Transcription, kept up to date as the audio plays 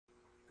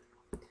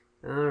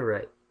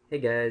Alright, hey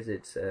guys,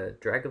 it's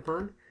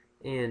Dragifon,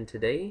 and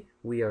today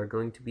we are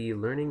going to be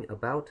learning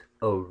about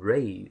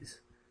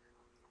arrays.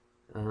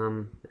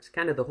 That's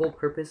kind of the whole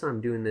purpose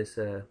I'm doing this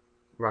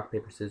rock,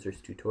 paper,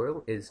 scissors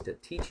tutorial, is to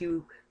teach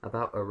you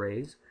about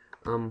arrays.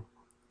 Um,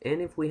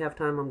 and if we have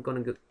time, I'm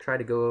going to try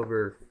to go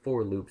over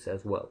for loops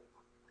as well.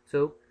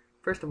 So,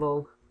 first of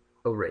all,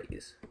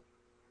 arrays.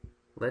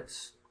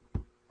 Let's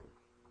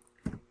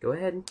go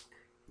ahead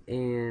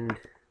and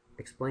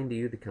explain to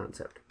you the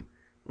concept.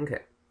 Okay.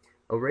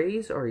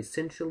 Arrays are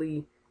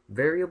essentially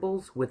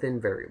variables within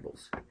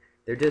variables.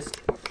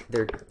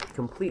 They're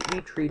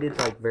completely treated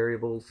like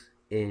variables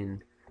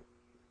in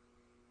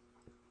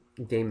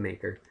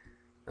GameMaker.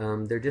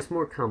 They're just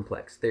more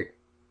complex.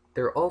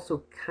 They're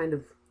also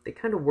they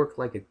kind of work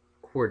like a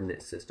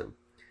coordinate system.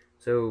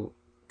 So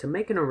to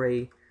make an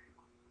array,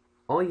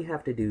 all you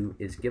have to do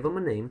is give them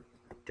a name,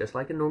 just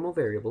like a normal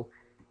variable,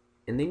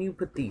 and then you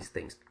put these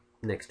things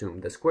next to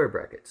them, the square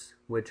brackets,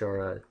 which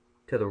are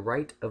to the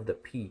right of the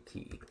P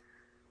key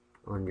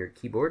on your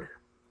keyboard,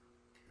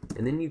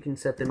 and then you can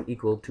set them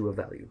equal to a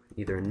value,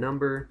 either a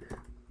number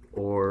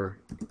or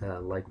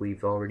like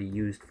we've already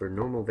used for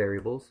normal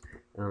variables,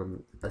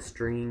 a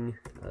string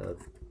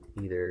of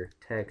either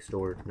text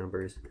or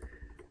numbers.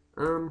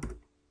 But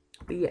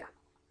yeah,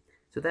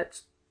 so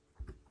that's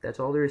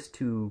all there is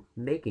to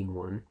making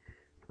one.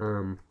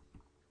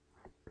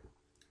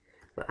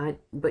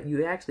 But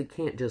you actually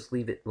can't just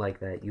leave it like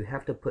that. You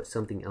have to put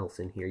something else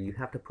in here. You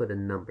have to put a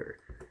number.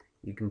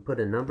 You can put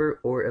a number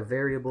or a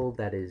variable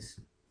that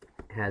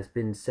has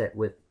been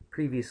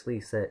previously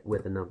set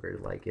with a number,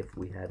 like if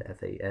we had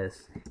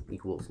FAS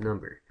equals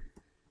number,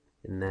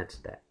 and that's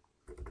that.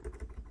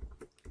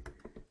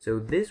 So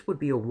this would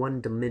be a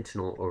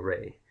one-dimensional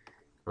array.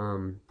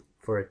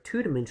 For a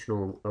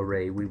two-dimensional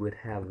array, we would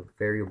have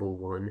variable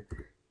 1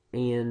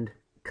 and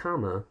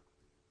comma,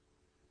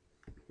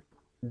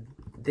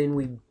 then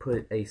we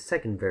put a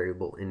second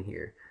variable in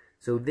here.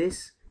 So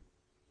this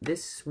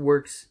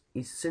works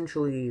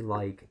essentially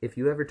like if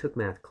you ever took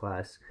math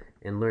class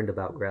and learned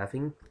about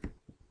graphing.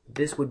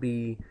 This would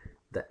be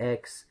the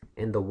x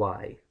and the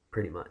y,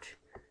 pretty much.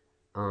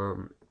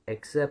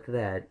 Except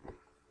that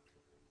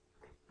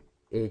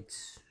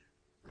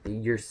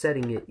you're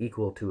setting it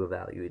equal to a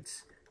value.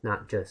 It's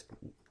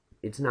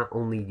not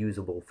only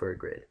usable for a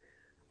grid.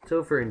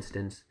 So for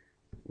instance,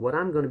 what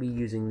I'm going to be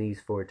using these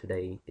for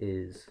today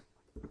is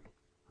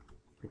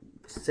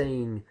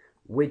saying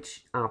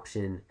which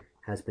option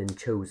has been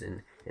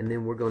chosen, and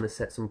then we're going to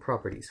set some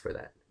properties for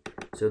that.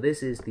 So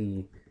this is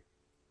the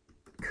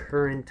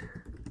current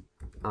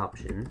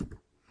option,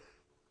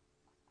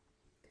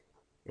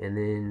 and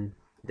then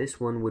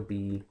this one would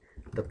be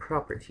the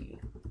property.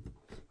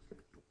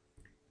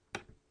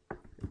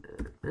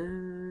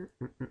 And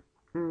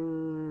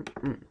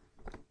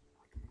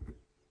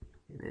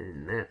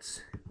then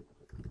that's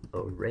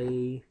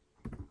array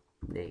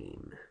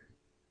name.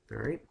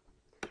 Alright,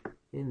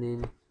 and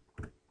then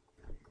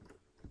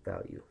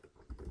value,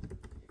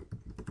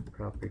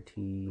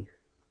 property,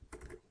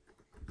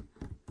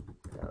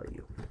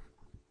 value.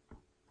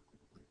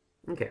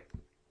 Okay,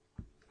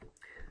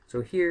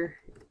 so here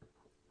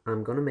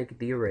I'm going to make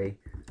the array.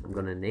 I'm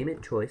going to name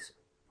it choice,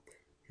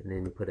 and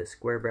then put a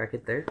square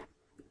bracket there.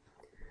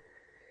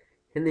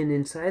 And then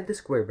inside the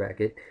square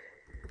bracket,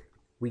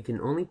 we can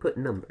only put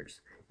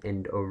numbers,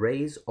 and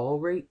arrays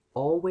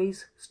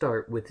always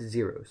start with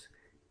zeros,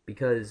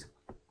 because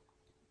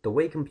the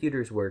way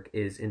computers work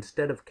is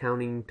instead of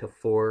counting to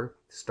 4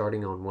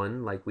 starting on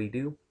 1 like we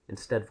do,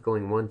 instead of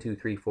going 1, 2,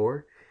 3,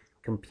 4,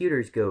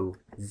 computers go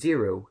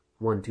 0,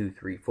 1, 2,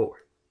 3, 4.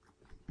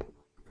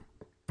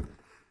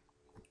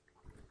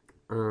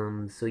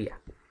 So yeah.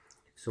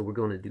 So we're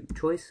going to do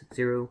choice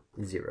 0,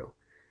 0.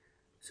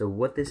 So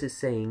what this is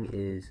saying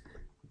is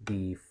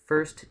the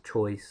first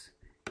choice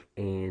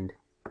and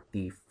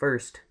the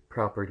first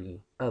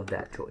property of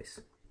that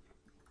choice,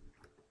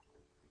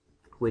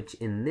 which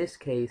in this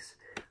case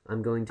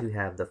I'm going to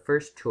have the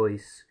first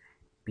choice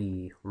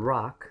be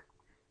rock,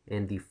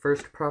 and the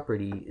first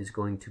property is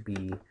going to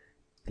be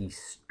the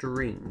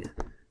string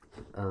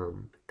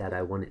that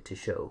I want it to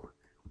show,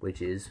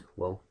 which is,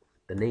 well,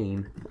 the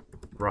name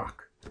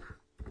rock.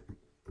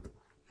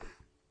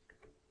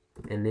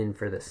 And then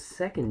for the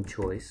second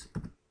choice,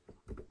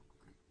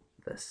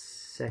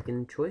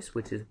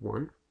 which is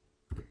 1,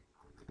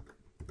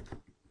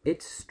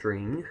 its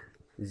string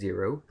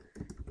 0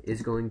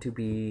 is going to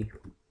be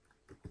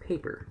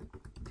paper,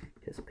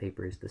 because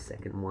paper is the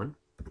second one.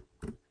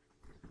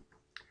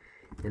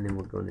 And then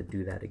we're going to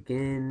do that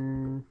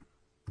again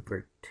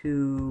for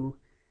 2,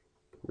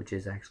 which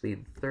is actually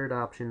the third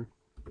option,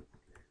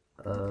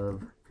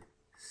 of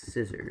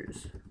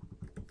scissors.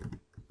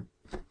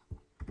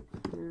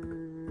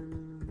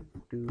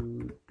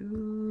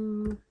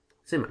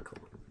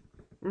 Semicolon.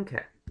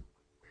 Okay.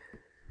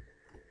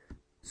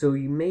 So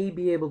you may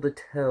be able to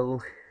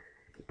tell,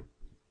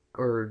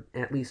 or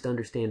at least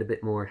understand a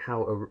bit more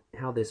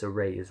how this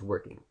array is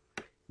working.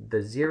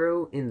 The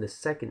 0 in the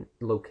second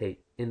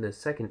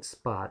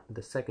spot,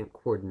 the second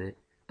coordinate,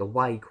 the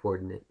y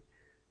coordinate,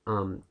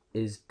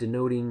 is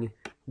denoting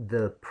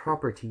the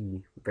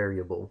property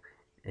variable,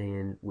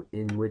 and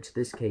in which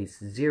this case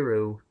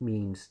 0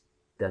 means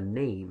the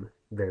name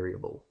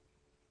variable.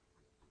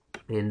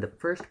 And the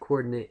first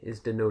coordinate is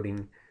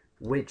denoting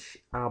which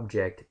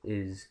object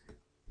it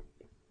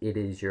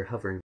is you're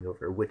hovering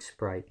over, which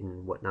sprite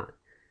and whatnot.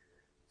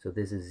 So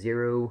this is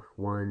 0,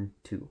 1,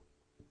 2,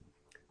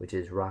 which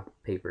is rock,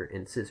 paper,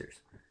 and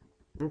scissors.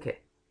 Okay.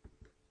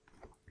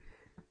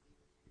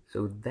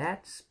 So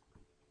that's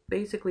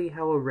basically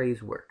how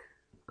arrays work.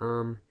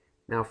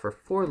 Now for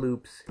for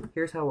loops,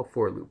 here's how a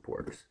for loop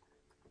works.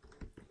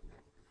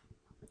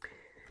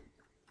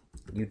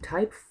 You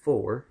type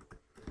for,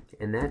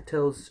 and that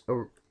tells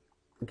a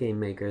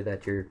GameMaker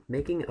that you're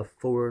making a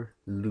for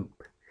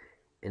loop.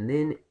 And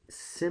then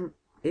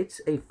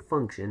it's a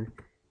function,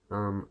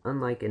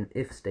 unlike an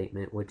if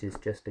statement, which is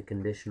just a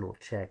conditional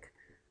check.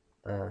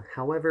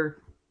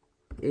 However,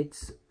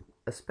 it's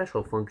a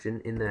special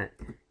function in that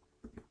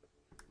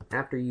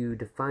after you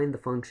define the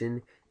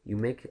function, you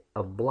make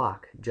a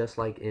block just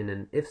like in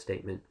an if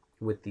statement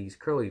with these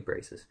curly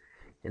braces.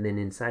 And then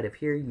inside of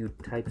here, you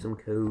type some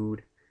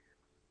code.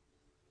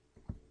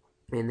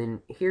 And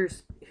then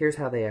here's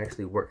how they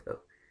actually work, though.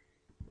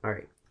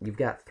 Alright, you've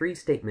got 3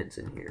 statements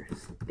in here.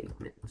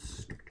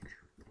 Statements.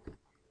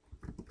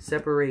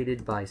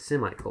 Separated by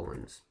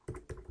semicolons.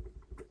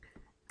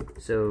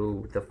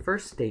 So the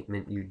first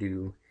statement you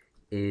do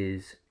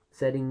is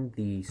setting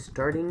the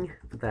starting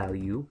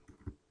value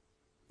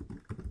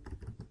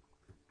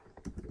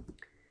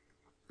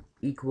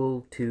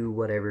equal to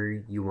whatever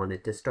you want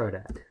it to start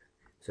at.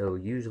 So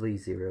usually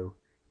 0.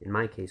 In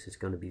my case, it's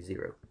going to be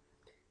 0.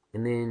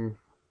 And then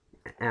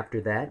after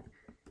that,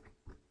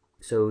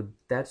 so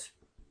that's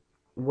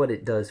what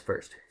it does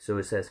first. So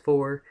it says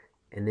for,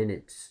 and then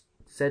it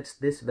sets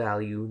this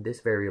value, this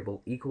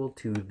variable, equal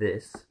to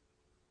this.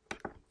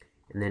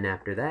 And then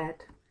after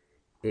that,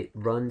 it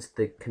runs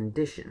the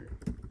condition,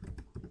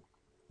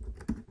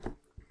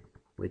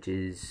 which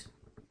is,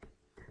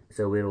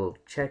 so it'll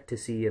check to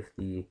see if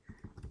the,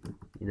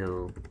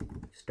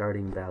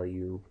 starting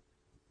value,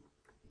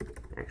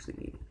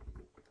 actually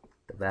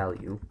the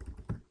value,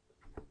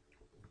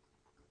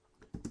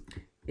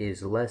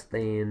 is less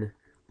than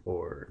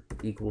or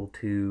equal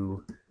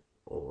to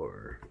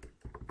or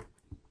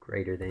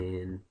greater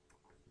than,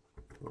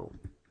 well,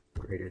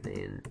 greater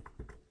than,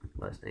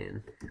 less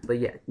than, but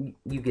yeah,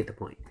 you get the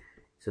point.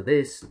 So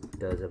this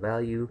does a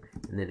value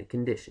and then a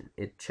condition.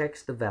 It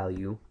checks the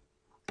value.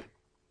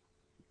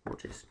 We'll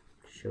just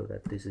show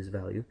that this is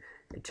value.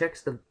 It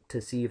checks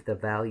to see if the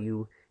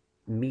value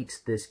meets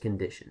this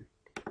condition.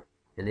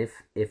 And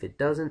if it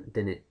doesn't,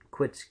 then it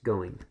quits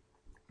going.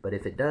 But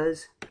if it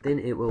does, then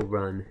it will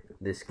run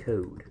this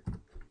code.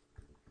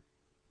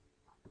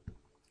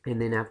 And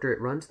then after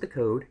it runs the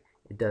code,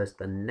 it does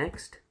the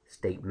next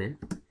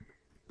statement,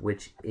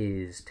 which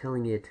is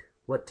telling it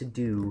what to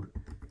do.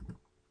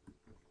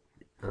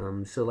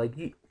 So like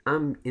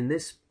in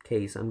this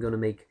case, I'm going to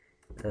make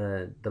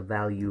the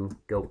value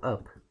go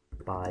up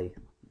by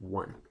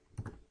 1.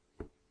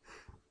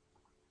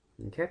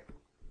 Okay.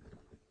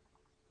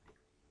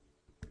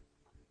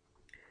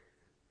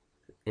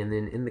 And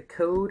then in the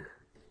code,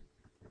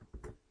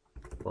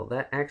 well,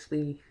 that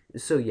actually,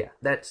 so yeah,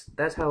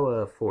 that's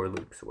how for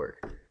loops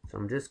work. So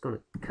I'm just going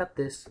to cut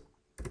this,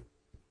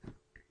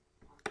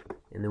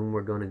 and then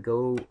we're going to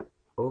go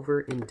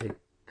over into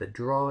the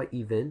draw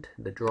event,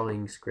 the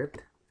drawing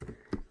script,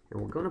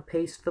 and we're going to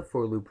paste the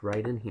for loop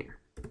right in here.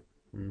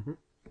 And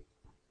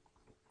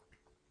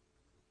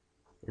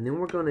then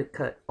we're going to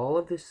cut all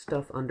of this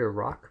stuff under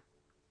rock.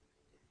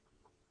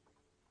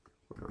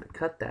 We're going to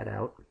cut that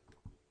out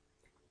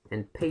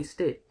and paste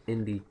it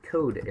in the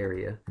code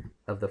area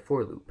of the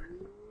for loop.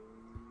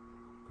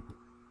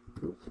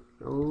 Oops.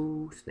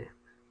 Oh snap,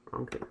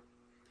 wrong thing.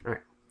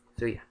 Alright,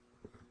 so yeah,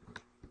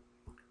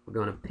 we're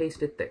going to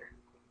paste it there.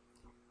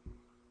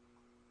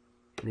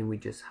 And then we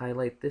just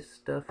highlight this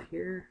stuff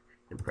here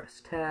and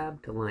press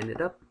tab to line it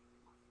up.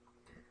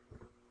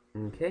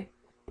 Okay.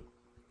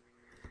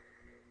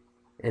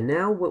 And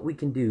now what we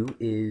can do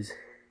is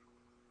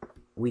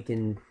we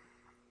can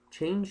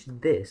change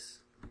this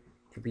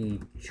to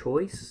be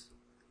choice,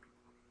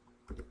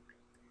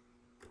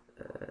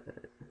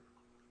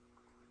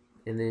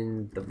 and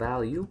then the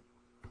value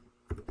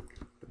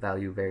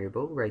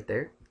variable right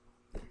there,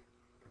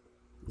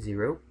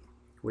 0,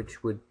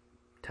 which would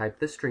type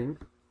the string.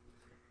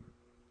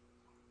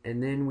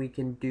 And then we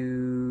can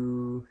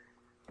do,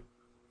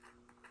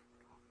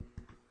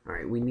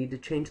 alright, we need to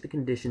change the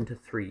condition to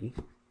 3.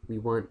 We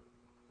want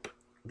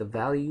the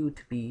value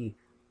to be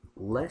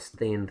less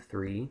than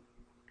 3,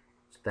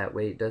 so that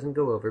way it doesn't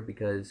go over,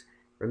 because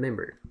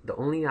remember, the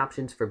only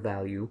options for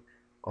value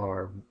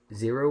are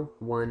 0,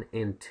 1,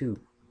 and 2.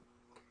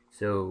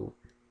 So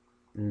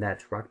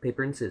that's rock,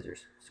 paper, and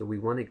scissors. So we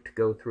want it to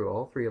go through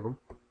all 3 of them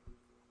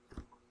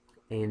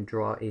and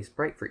draw a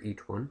sprite for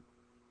each one.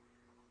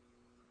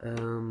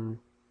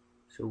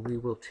 So we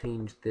will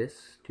change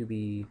this to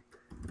be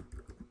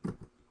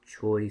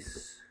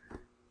choice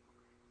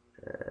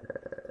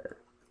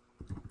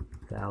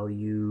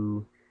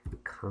value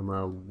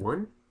comma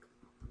 1.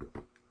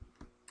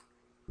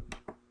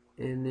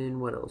 And then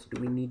what else do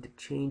we need to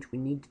change? We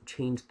need to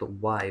change the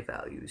y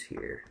values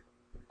here.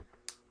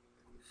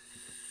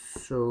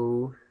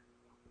 So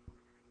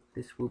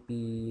this will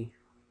be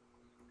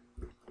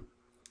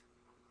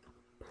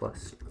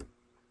plus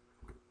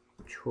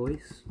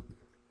choice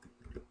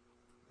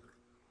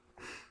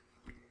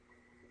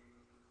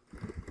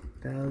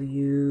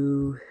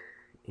value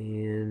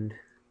and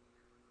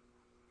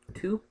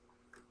 2.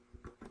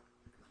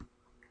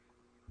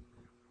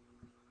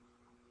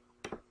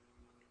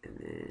 And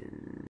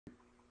then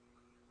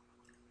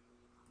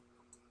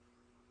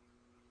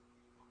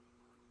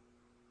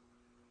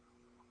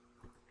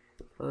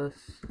plus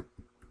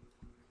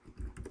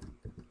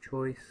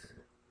choice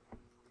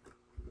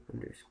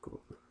underscore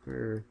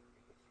or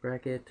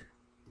bracket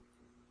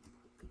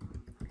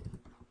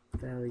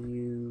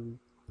value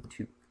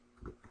 2.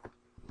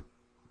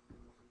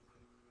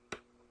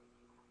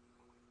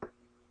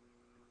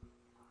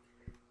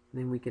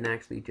 And then we can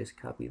actually just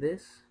copy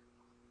this,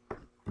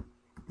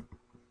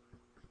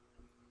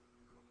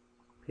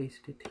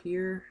 paste it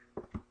here,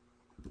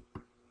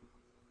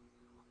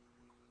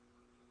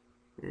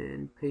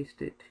 and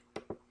paste it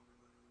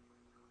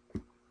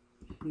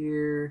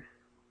here,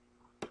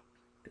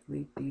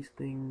 delete these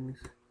things.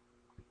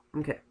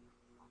 Okay.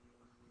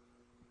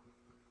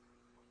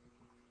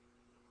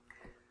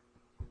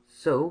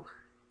 So,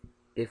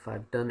 if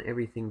I've done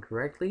everything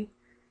correctly,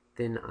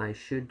 then I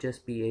should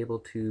just be able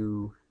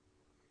to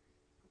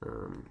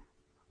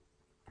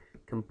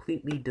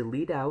completely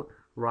delete out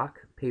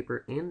rock,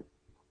 paper, and,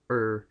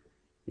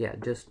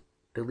 just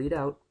delete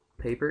out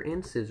paper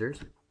and scissors.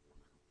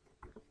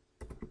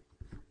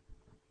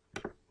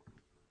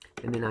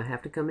 And then I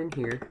have to come in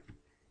here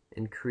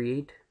and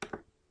create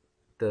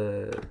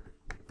the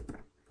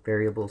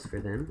variables for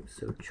them.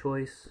 So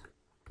choice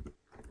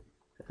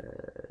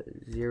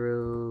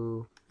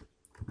 0,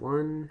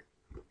 1,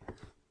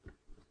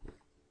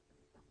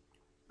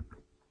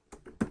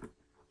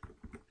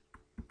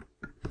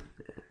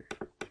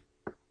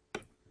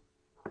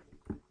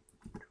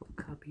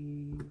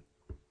 copy,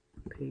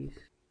 paste.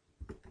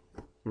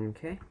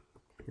 Okay,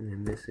 and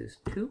then this is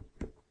 2.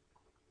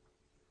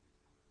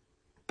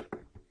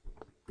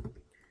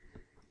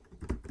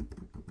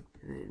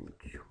 And then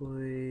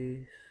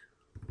choice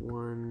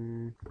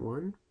 1,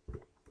 1.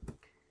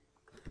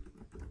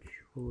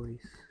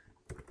 Choice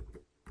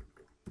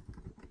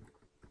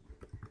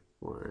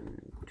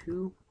 1,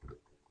 2.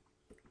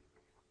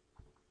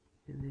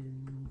 And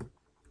then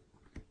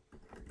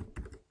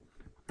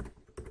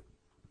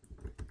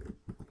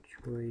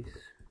choice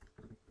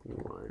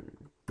 1,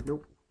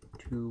 nope,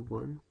 2,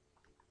 1.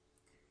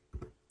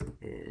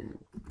 And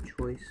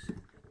choice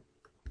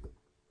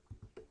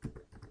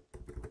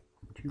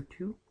 2,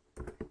 2.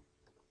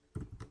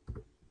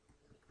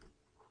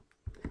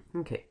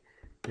 Okay,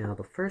 now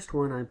the first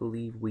one I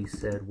believe we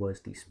said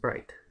was the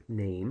sprite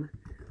name,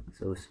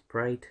 so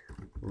sprite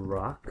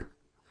rock,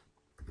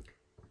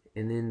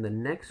 and then the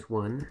next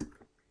one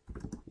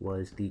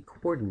was the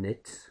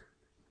coordinates,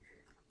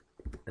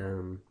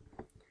 or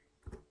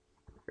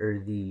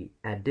the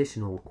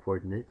additional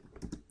coordinate.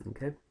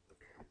 Okay,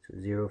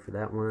 so 0 for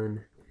that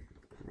one,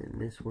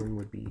 and this one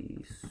would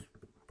be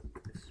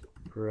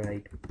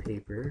sprite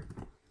paper,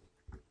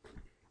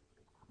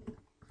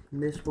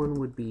 and this one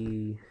would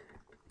be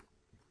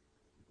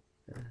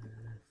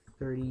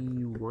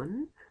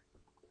 31?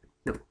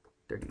 No,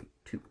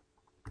 32.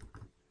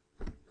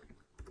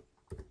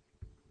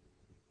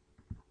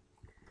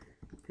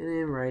 And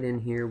then right in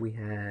here we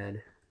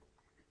had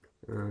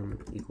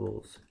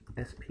equals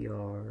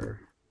SPR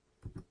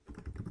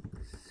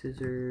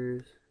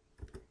scissors,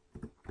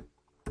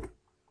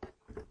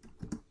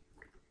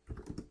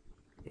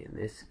 and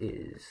this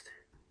is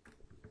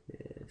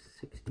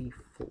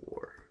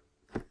 64.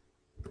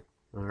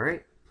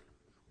 Alright.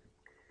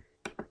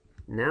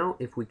 Now,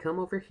 if we come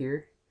over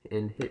here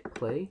and hit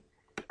play,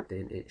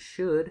 then it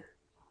should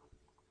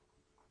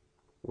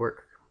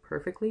work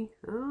perfectly.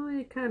 Oh,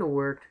 it kind of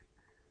worked.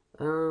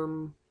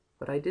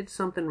 But I did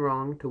something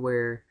wrong to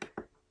where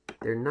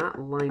they're not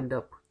lined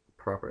up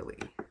properly.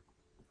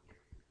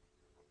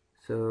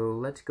 So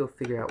let's go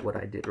figure out what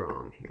I did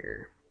wrong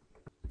here.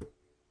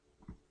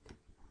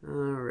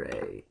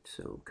 Alright,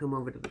 so come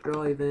over to the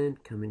draw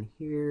event, come in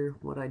here.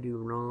 What I do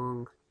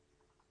wrong?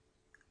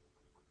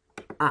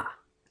 Ah,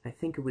 I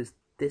think it was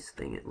this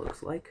thing, it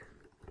looks like.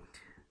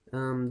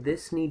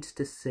 This needs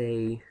to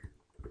say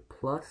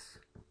plus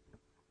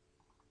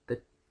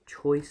the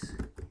choice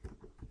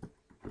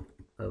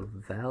of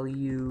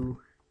value,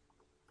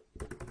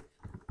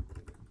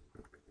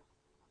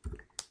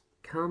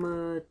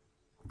 comma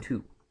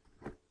 2.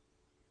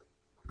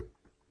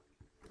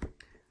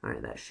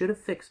 Alright, that should have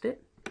fixed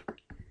it.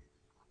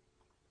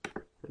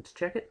 Let's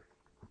check it.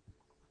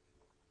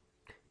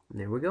 And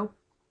there we go.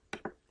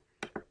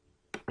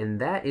 And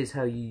that is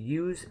how you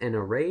use an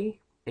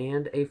array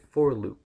and a for loop.